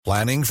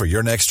Planning for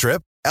your next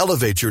trip?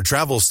 Elevate your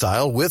travel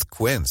style with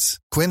Quince.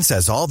 Quince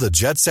has all the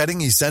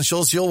jet-setting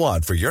essentials you'll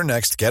want for your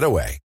next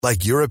getaway,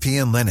 like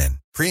European linen,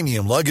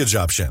 premium luggage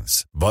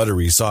options,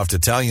 buttery soft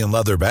Italian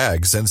leather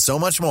bags, and so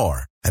much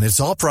more. And it's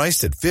all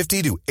priced at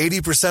 50 to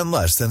 80%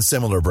 less than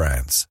similar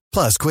brands.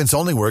 Plus, Quince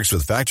only works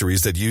with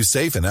factories that use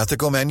safe and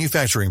ethical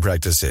manufacturing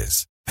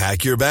practices.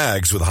 Pack your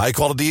bags with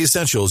high-quality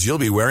essentials you'll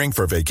be wearing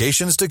for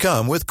vacations to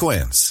come with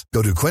Quince.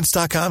 Go to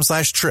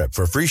quince.com/trip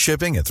for free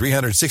shipping and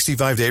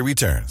 365-day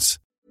returns.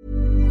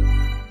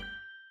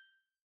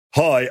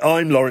 Hi,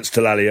 I'm Lawrence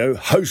Dallaglio,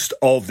 host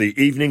of the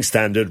Evening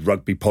Standard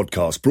Rugby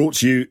Podcast, brought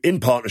to you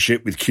in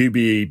partnership with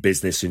QBE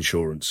Business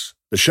Insurance.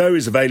 The show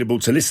is available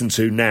to listen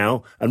to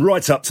now and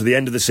right up to the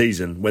end of the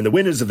season, when the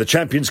winners of the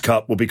Champions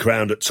Cup will be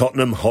crowned at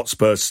Tottenham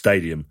Hotspur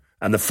Stadium,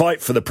 and the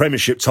fight for the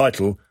Premiership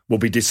title will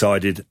be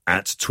decided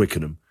at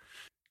Twickenham.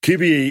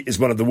 QBE is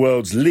one of the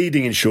world's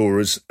leading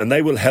insurers, and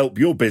they will help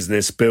your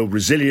business build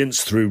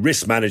resilience through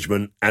risk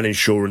management and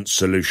insurance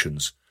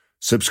solutions.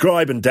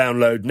 Subscribe and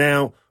download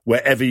now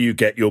wherever you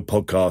get your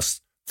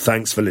podcasts.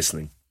 Thanks for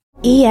listening.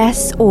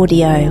 ES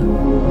Audio.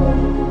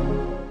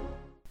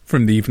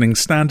 From the Evening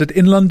Standard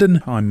in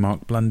London, I'm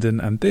Mark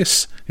Blunden, and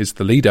this is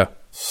The Leader.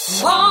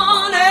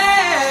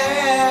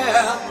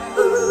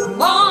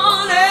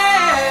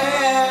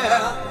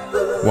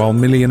 While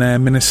millionaire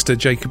Minister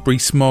Jacob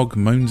Rees-Mogg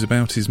moans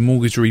about his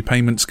mortgage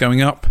repayments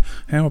going up,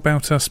 how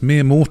about us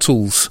mere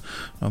mortals?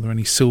 Are there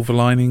any silver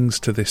linings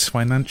to this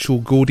financial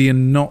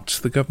Gordian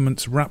knot the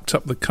government's wrapped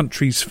up the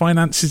country's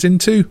finances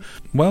into?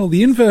 Well,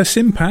 the inverse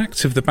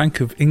impact of the Bank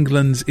of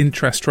England's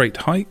interest rate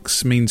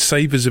hikes means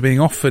savers are being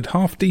offered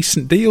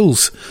half-decent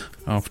deals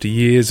after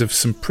years of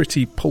some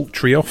pretty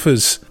paltry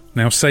offers.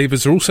 Now,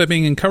 savers are also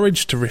being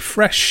encouraged to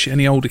refresh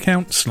any old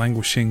accounts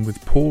languishing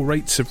with poor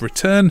rates of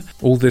return.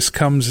 All this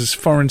comes as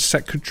Foreign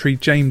Secretary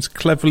James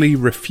Cleverly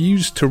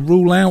refused to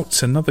rule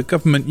out another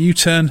government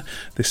U-turn,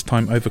 this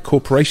time over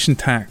corporation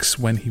tax,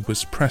 when he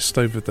was pressed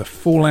over the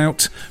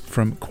fallout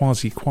from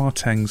Kwasi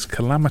Kwarteng's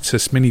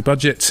calamitous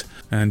mini-budget.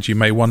 And you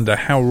may wonder,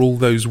 how are all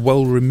those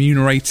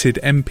well-remunerated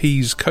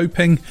MPs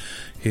coping?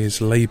 Here's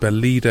Labour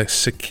leader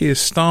Sir Keir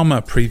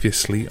Starmer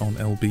previously on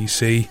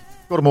LBC.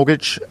 Got a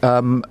mortgage,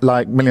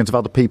 like millions of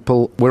other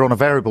people. We're on a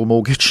variable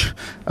mortgage,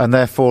 and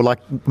therefore, like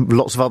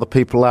lots of other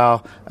people,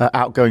 our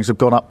outgoings have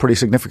gone up pretty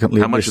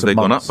significantly. How much have they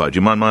gone up by? Do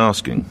you mind my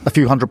asking? A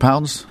few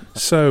 £100s.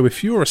 So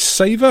if you're a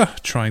saver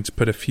trying to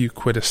put a few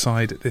quid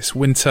aside this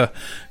winter,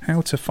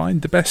 how to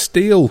find the best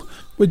deal?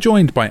 We're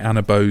joined by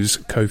Anna Bowes,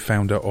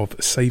 co-founder of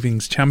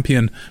Savings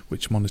Champion,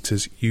 which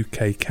monitors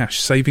UK cash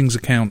savings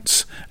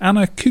accounts.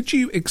 Anna, could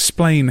you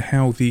explain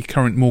how the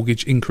current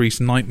mortgage increase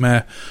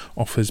nightmare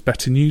offers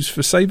better news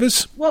for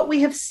savers? What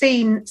we have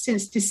seen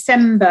since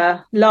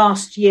December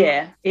last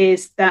year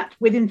is that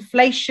with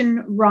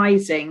inflation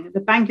rising,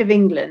 the Bank of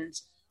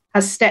England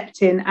has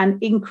stepped in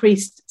and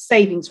increased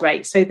savings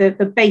rates, so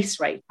the base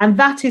rate. And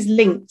that is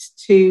linked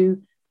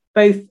to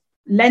both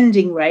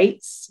lending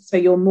rates, so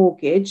your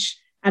mortgage,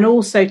 and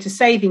also to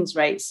savings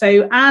rates.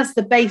 So as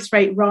the base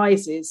rate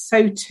rises,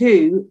 so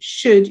too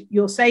should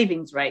your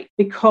savings rate,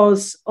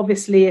 because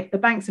obviously if the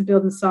banks and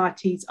building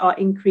societies are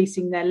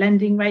increasing their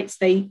lending rates,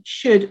 they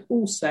should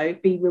also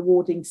be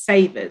rewarding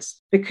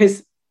savers,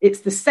 because it's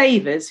the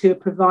savers who are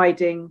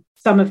providing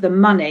some of the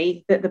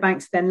money that the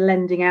banks are then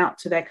lending out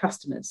to their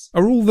customers.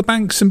 Are all the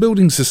banks and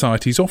building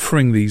societies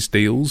offering these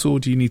deals, or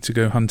do you need to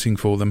go hunting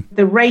for them?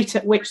 The rate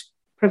at which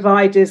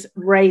providers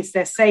raise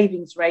their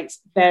savings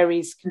rates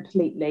varies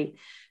completely.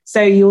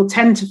 So you'll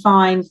tend to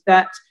find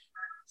that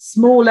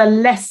smaller,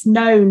 less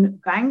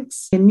known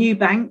banks and new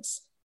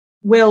banks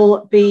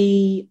will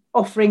be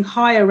offering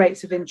higher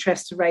rates of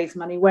interest to raise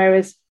money,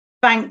 whereas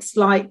banks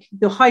like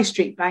the high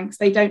street banks,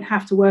 they don't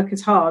have to work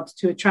as hard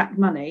to attract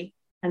money.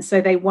 And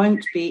so they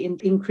won't be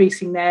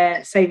increasing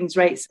their savings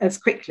rates as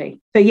quickly.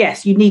 So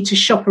yes, you need to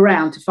shop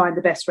around to find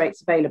the best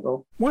rates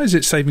available. Why is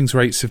it savings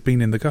rates have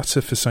been in the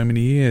gutter for so many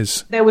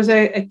years? There was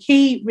a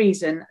key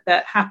reason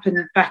that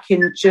happened back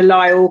in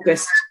July,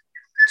 August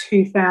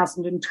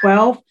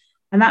 2012,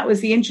 and that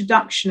was the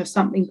introduction of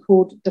something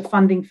called the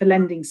Funding for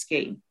Lending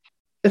Scheme.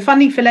 The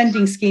Funding for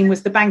Lending Scheme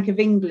was the Bank of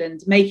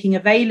England making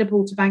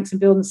available to banks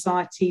and building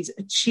societies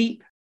a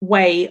cheap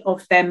way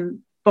of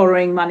them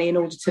borrowing money in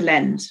order to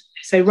lend.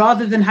 So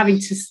rather than having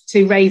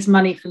to raise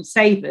money from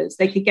savers,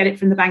 they could get it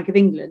from the Bank of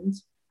England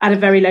at a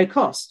very low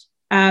cost.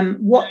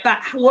 What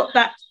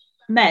that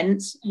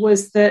meant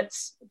was that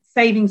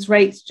savings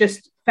rates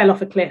just fell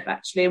off a cliff,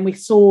 actually, and we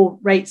saw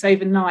rates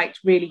overnight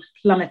really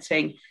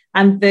plummeting.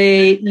 And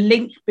the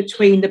link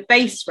between the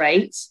base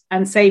rate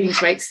and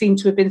savings rate seemed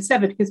to have been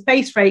severed, because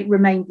base rate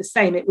remained the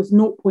same. It was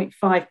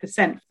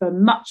 0.5% for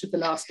much of the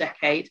last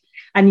decade.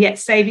 And yet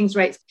savings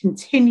rates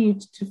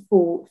continued to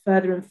fall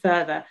further and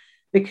further.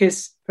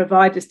 because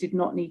providers did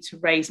not need to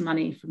raise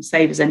money from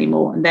savers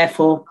anymore, and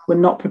therefore were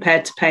not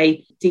prepared to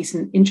pay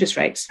decent interest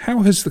rates. How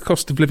has the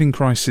cost of living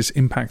crisis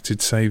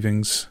impacted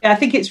savings? I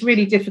think it's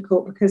really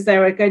difficult because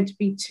there are going to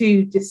be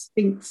two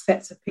distinct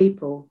sets of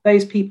people.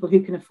 Those people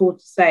who can afford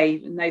to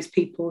save and those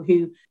people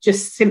who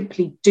just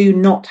simply do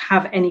not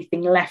have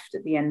anything left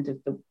at the end of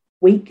the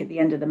week, at the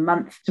end of the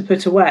month to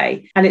put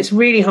away. And it's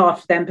really hard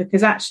for them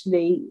because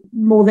actually,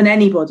 more than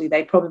anybody,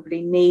 they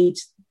probably need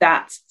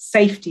that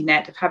safety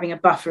net of having a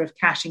buffer of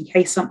cash in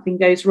case something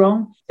goes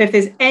wrong. So if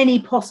there's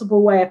any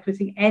possible way of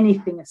putting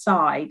anything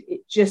aside,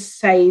 it just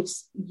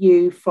saves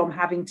you from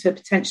having to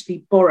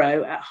potentially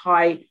borrow at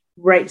high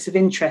rates of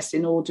interest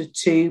in order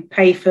to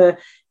pay for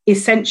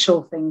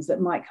essential things that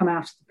might come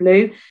out of the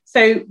blue.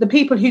 So the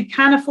people who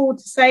can afford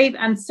to save,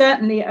 and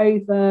certainly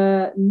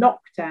over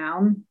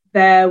lockdown,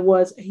 there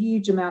was a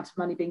huge amount of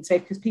money being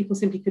saved because people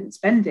simply couldn't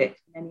spend it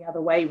in any other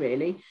way,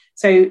 really.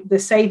 So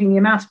the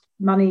amount of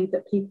money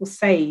that people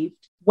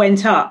saved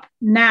went up.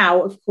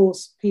 Now, of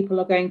course, people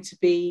are going to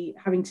be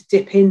having to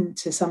dip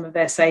into some of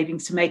their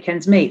savings to make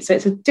ends meet. So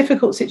it's a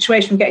difficult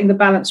situation getting the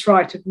balance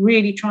right of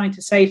really trying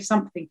to save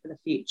something for the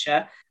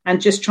future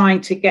and just trying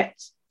to get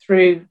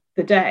through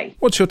the day.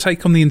 What's your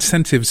take on the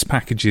incentives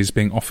packages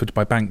being offered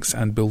by banks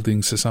and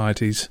building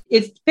societies?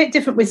 It's a bit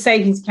different with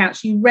savings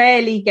accounts. You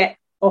rarely get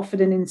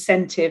offered an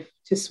incentive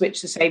to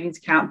switch the savings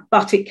account,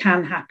 but it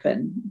can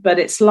happen. But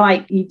it's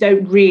like you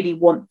don't really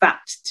want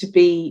that to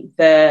be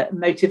the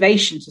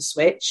motivation to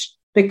switch,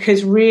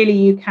 because really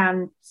you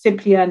can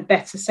simply earn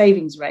better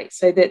savings rates.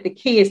 So that the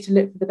key is to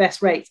look for the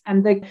best rates.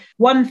 And the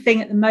one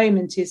thing at the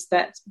moment is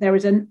that there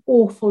is an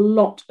awful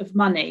lot of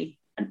money,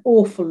 an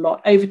awful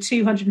lot, over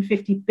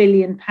 £250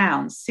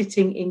 billion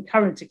sitting in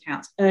current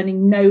accounts,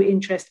 earning no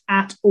interest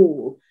at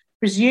all.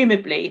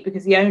 Presumably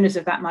because the owners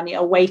of that money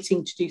are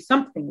waiting to do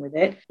something with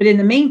it. But in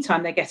the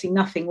meantime, they're getting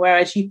nothing,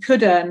 whereas you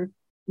could earn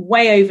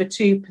way over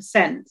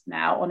 2%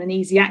 now on an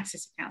easy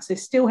access account. So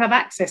still have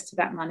access to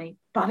that money,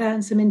 but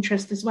earn some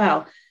interest as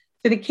well.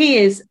 So the key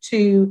is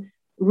to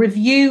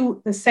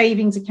review the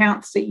savings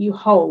accounts that you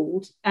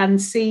hold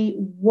and see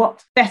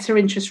what better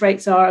interest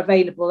rates are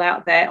available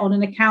out there on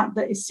an account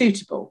that is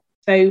suitable.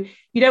 So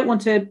you don't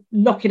want to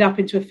lock it up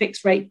into a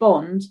fixed rate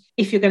bond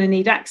if you're going to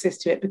need access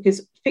to it,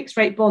 because fixed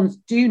rate bonds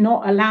do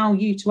not allow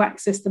you to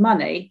access the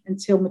money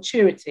until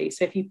maturity.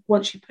 So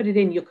once you put it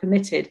in, you're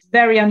committed. It's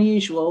very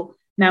unusual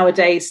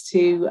nowadays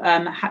to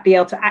be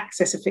able to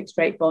access a fixed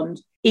rate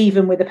bond,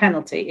 even with a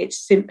penalty. It's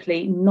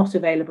simply not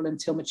available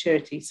until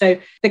maturity. So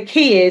the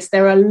key is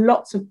there are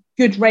lots of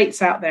good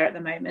rates out there at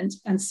the moment.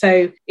 And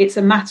so it's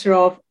a matter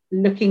of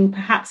looking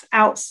perhaps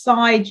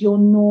outside your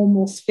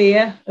normal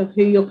sphere of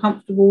who you're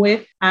comfortable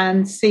with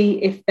and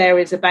see if there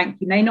is a bank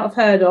you may not have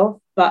heard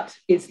of, but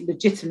is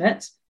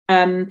legitimate,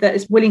 that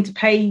is willing to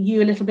pay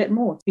you a little bit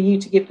more for you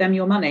to give them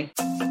your money.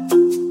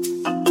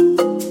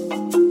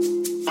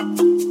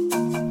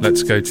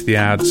 Let's go to the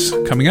ads.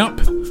 Coming up,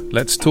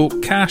 let's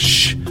talk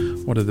cash.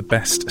 What are the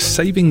best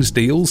savings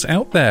deals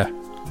out there?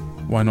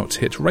 Why not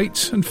hit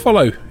rate and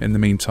follow in the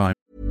meantime?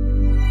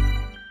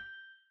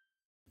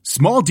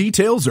 Small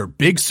details are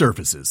big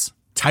surfaces.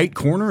 Tight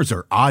corners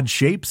are odd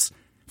shapes.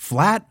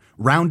 Flat,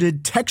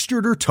 rounded,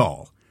 textured, or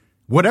tall.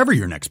 Whatever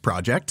your next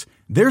project,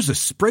 there's a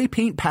spray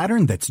paint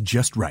pattern that's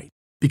just right.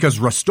 Because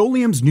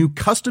Rust-Oleum's new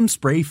Custom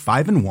Spray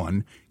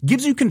 5-in-1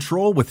 gives you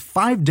control with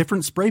 5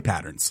 different spray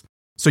patterns.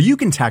 So you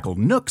can tackle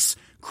nooks,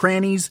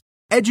 crannies,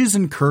 edges,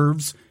 and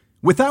curves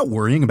without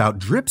worrying about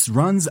drips,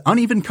 runs,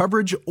 uneven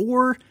coverage,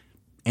 or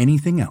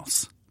anything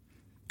else.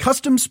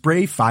 Custom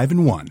Spray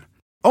 5-in-1.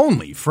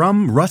 Only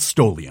from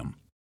Rust-Oleum.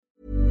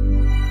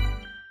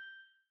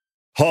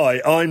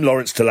 Hi, I'm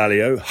Lawrence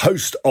Dallaglio,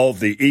 host of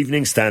the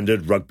Evening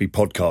Standard Rugby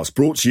Podcast,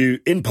 brought to you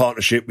in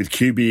partnership with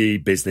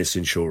QBE Business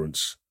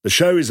Insurance. The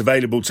show is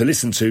available to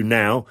listen to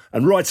now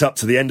and right up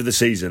to the end of the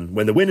season,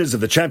 when the winners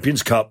of the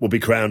Champions Cup will be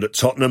crowned at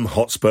Tottenham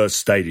Hotspur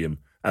Stadium,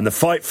 and the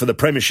fight for the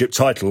Premiership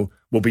title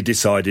will be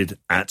decided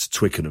at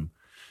Twickenham.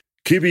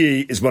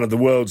 QBE is one of the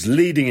world's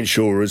leading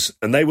insurers,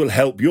 and they will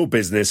help your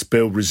business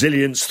build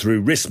resilience through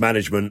risk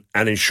management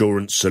and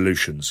insurance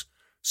solutions.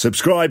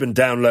 Subscribe and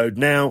download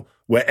now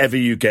wherever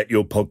you get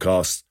your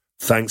podcasts.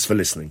 Thanks for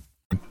listening.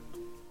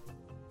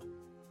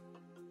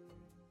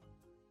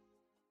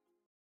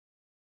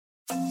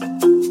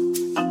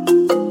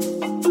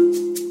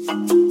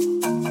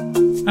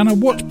 Anna,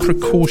 what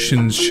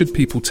precautions should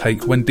people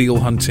take when deal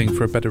hunting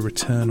for a better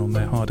return on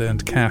their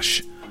hard-earned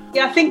cash?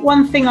 Yeah, I think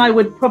one thing I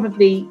would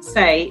probably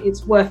say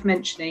it's worth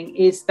mentioning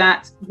is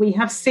that we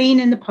have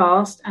seen in the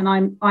past,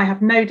 and I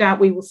have no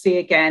doubt we will see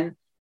again,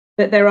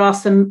 that there are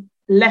some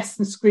less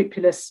than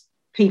scrupulous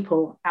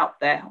people out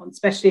there,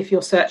 especially if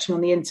you're searching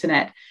on the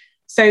internet.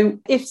 So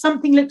if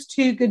something looks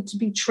too good to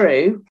be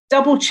true,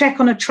 double check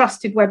on a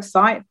trusted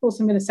website. Of course,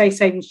 I'm going to say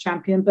Savings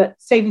Champion, but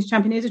Savings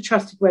Champion is a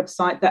trusted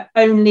website that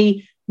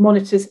only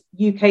monitors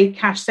UK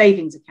cash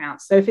savings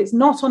accounts. So if it's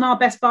not on our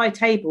best buy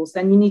tables,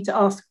 then you need to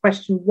ask the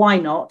question, why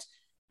not?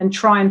 And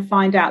try and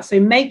find out. So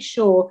make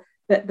sure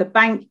that the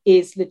bank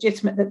is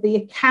legitimate, that the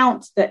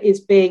account that is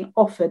being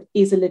offered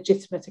is a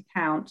legitimate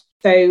account.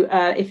 So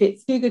if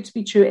it's too good to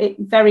be true, it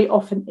very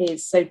often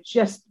is. So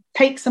just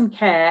take some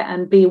care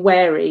and be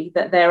wary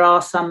that there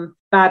are some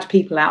bad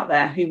people out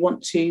there who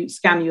want to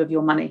scam you of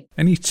your money.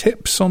 Any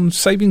tips on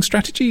saving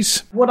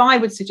strategies? What I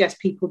would suggest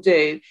people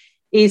do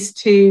is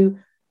to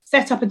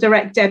set up a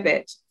direct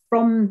debit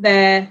from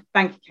their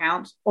bank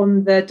account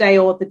on the day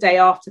or the day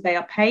after they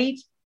are paid.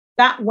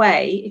 That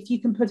way, if you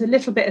can put a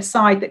little bit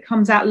aside that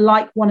comes out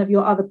like one of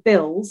your other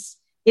bills,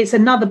 it's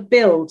another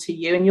bill to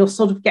you, and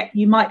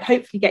you might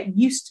hopefully get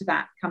used to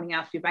that coming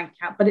out of your bank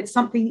account, but it's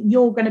something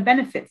you're going to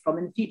benefit from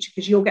in the future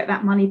because you'll get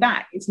that money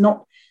back. It's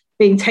not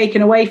being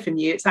taken away from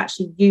you. It's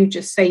actually you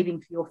just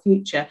saving for your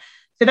future.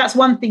 So that's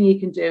one thing you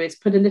can do, is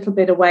put a little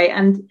bit away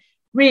and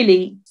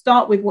really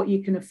start with what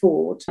you can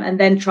afford and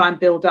then try and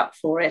build up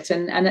for it.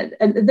 And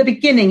at the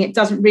beginning, it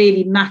doesn't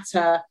really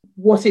matter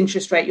what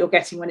interest rate you're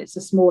getting when it's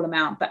a small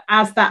amount. But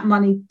as that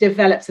money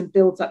develops and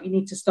builds up, you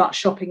need to start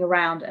shopping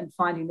around and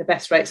finding the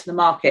best rates in the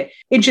market.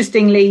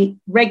 Interestingly,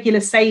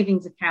 regular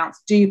savings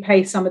accounts do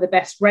pay some of the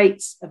best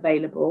rates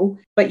available,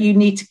 but you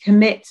need to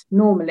commit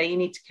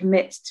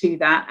to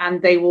that,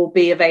 and they will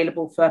be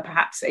available for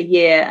perhaps a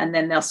year and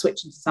then they'll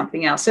switch into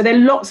something else. So there are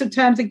lots of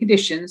terms and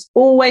conditions.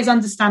 Always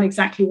understand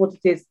exactly what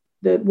it is,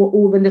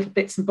 all the little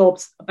bits and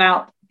bobs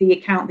about the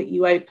account that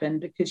you open,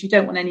 because you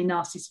don't want any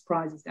nasty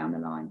surprises down the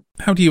line.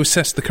 How do you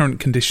assess the current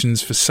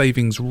conditions for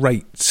savings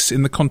rates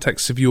in the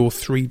context of your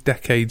 3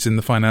 decades in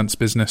the finance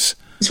business?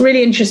 It's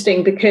really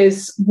interesting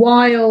because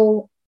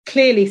while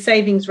clearly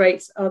savings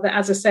rates are,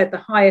 as I said, the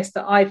highest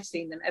that I've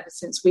seen them ever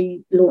since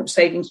we launched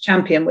Savings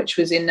Champion, which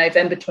was in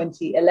November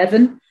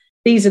 2011.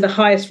 These are the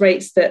highest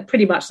rates,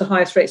 pretty much the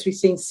highest rates we've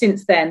seen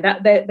since then.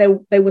 That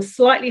they were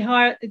slightly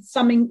higher in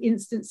some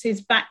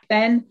instances back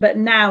then, but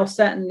now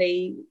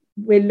certainly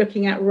we're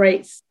looking at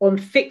rates on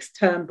fixed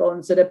term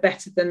bonds that are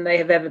better than they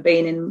have ever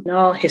been in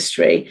our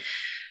history.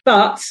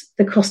 But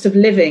the cost of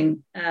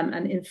living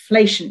and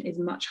inflation is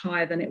much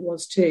higher than it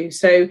was too.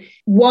 So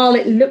while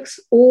it looks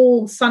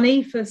all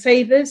sunny for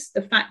savers,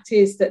 the fact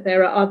is that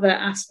there are other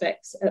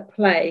aspects at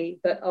play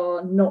that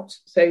are not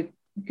so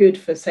good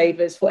for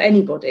savers, for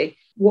anybody.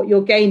 What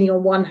you're gaining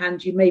on one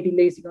hand, you may be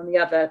losing on the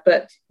other.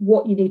 But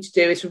what you need to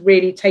do is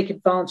really take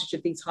advantage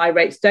of these high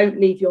rates.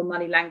 Don't leave your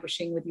money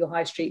languishing with your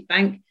high street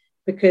bank,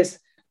 because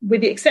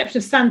with the exception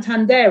of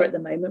Santander at the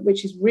moment,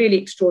 which is really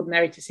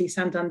extraordinary to see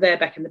Santander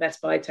back in the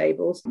Best Buy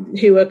tables,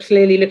 who are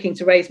clearly looking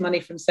to raise money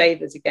from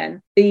savers again,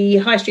 the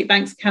high street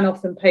banks can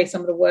often pay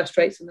some of the worst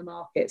rates in the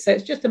market. So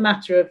it's just a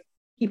matter of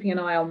keeping an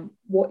eye on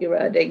what you're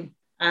earning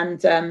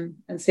and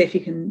see if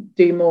you can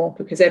do more,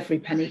 because every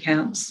penny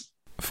counts.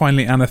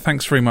 Finally, Anna,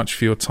 thanks very much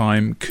for your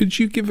time. Could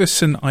you give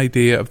us an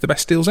idea of the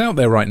best deals out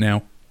there right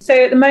now? So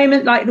at the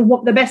moment, like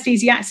the best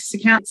easy access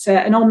account, it's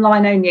an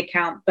online only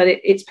account, but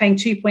it's paying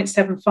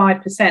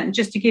 2.75%.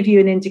 Just to give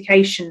you an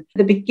indication, at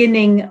the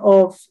beginning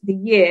of the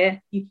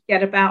year, you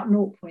get about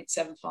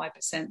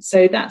 0.75%.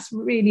 So that's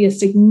really a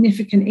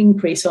significant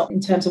increase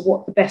in terms of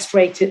what the best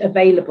rate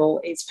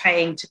available is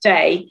paying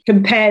today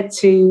compared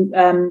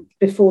to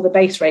before the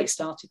base rate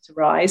started to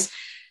rise.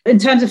 In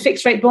terms of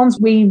fixed rate bonds,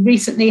 we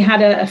recently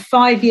had a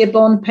 5-year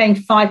bond paying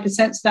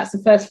 5%. So that's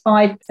the first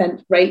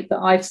 5% rate that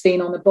I've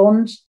seen on a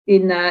bond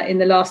in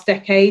the last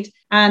decade.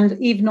 And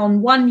even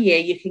on 1 year,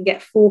 you can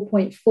get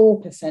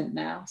 4.4%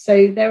 now.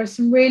 So there are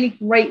some really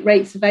great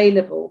rates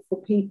available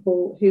for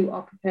people who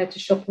are prepared to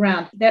shop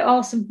around. There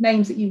are some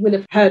names that you will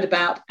have heard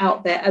about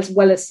out there, as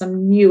well as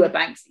some newer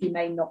banks that you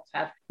may not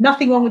have.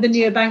 Nothing wrong with the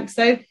newer banks,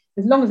 though.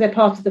 As long as they're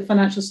part of the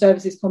Financial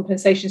Services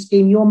Compensation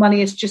Scheme, your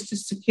money is just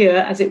as secure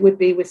as it would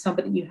be with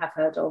somebody you have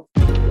heard of.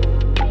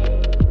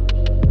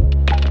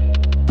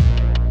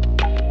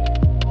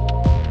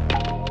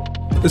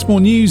 There's more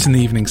news in the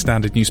Evening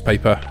Standard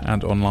newspaper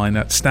and online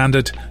at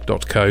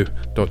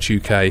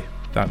standard.co.uk.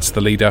 That's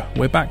The Leader.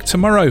 We're back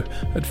tomorrow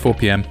at 4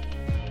 p.m.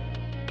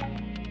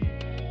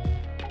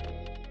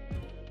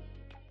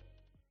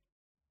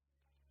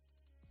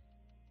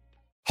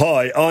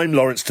 Hi, I'm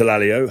Lawrence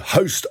Dallaglio,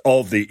 host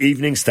of the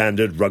Evening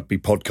Standard Rugby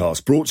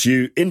Podcast, brought to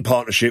you in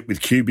partnership with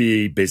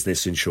QBE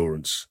Business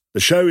Insurance. The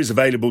show is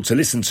available to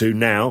listen to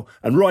now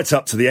and right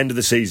up to the end of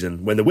the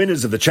season, when the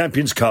winners of the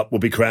Champions Cup will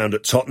be crowned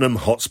at Tottenham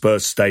Hotspur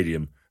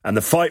Stadium, and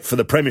the fight for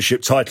the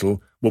Premiership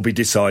title will be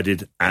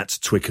decided at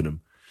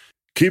Twickenham.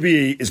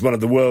 QBE is one of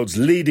the world's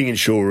leading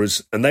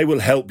insurers, and they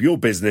will help your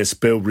business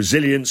build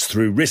resilience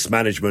through risk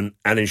management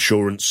and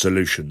insurance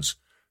solutions.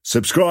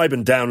 Subscribe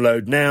and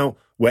download now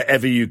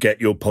wherever you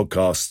get your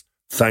podcasts.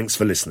 Thanks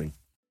for listening.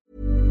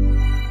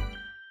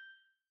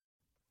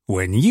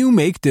 When you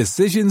make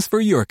decisions for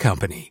your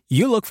company,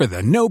 you look for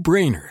the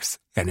no-brainers.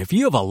 And if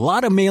you have a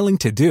lot of mailing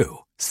to do,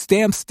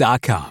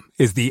 Stamps.com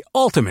is the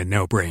ultimate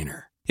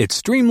no-brainer. It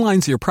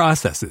streamlines your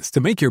processes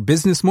to make your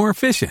business more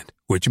efficient,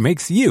 which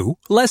makes you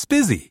less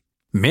busy.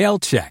 Mail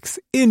checks,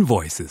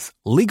 invoices,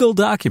 legal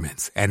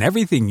documents, and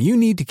everything you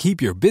need to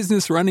keep your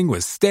business running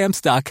with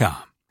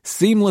Stamps.com.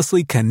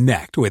 Seamlessly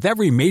connect with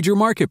every major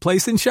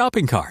marketplace and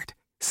shopping cart.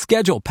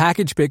 Schedule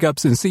package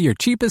pickups and see your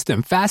cheapest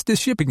and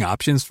fastest shipping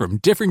options from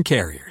different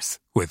carriers,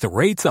 with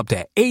rates up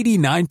to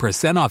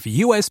 89% off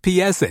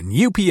USPS and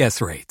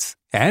UPS rates.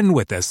 And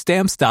with the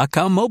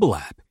Stamps.com mobile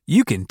app,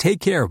 you can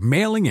take care of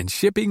mailing and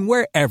shipping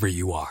wherever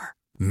you are.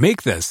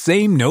 Make the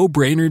same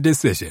no-brainer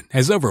decision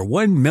as over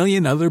 1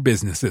 million other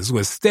businesses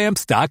with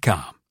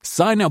Stamps.com.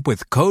 Sign up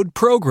with code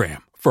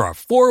PROGRAM for a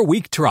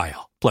 4-week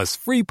trial, plus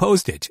free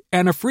postage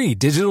and a free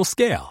digital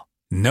scale.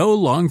 No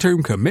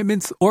long-term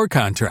commitments or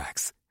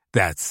contracts.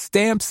 That's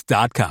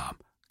Stamps.com.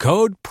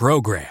 Code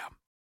PROGRAM.